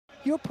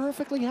you're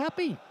perfectly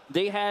happy.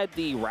 They had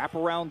the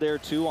wraparound there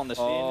too on the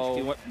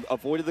Singe. He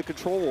avoided the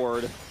control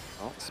ward.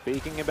 Well,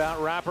 speaking about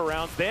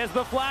wraparounds, there's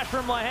the flash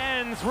from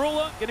Lehens.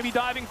 Ruler going to be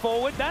diving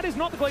forward. That is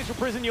not the Glacial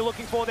Prison you're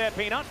looking for there,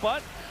 Peanut,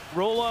 but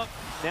Ruler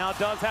now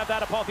does have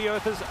that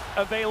Apotheosis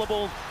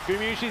available.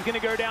 Gumushi's going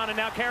to go down, and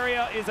now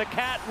Carrier is a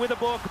cat with a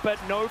book, but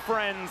no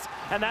friends.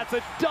 And that's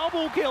a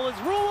double kill as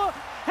Ruler.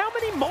 How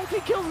many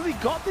multi-kills has he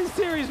got this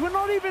series? We're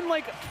not even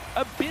like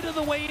a bit of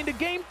the way into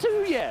game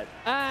 2 yet.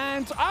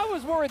 And I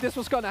was worried this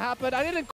was going to happen. I didn't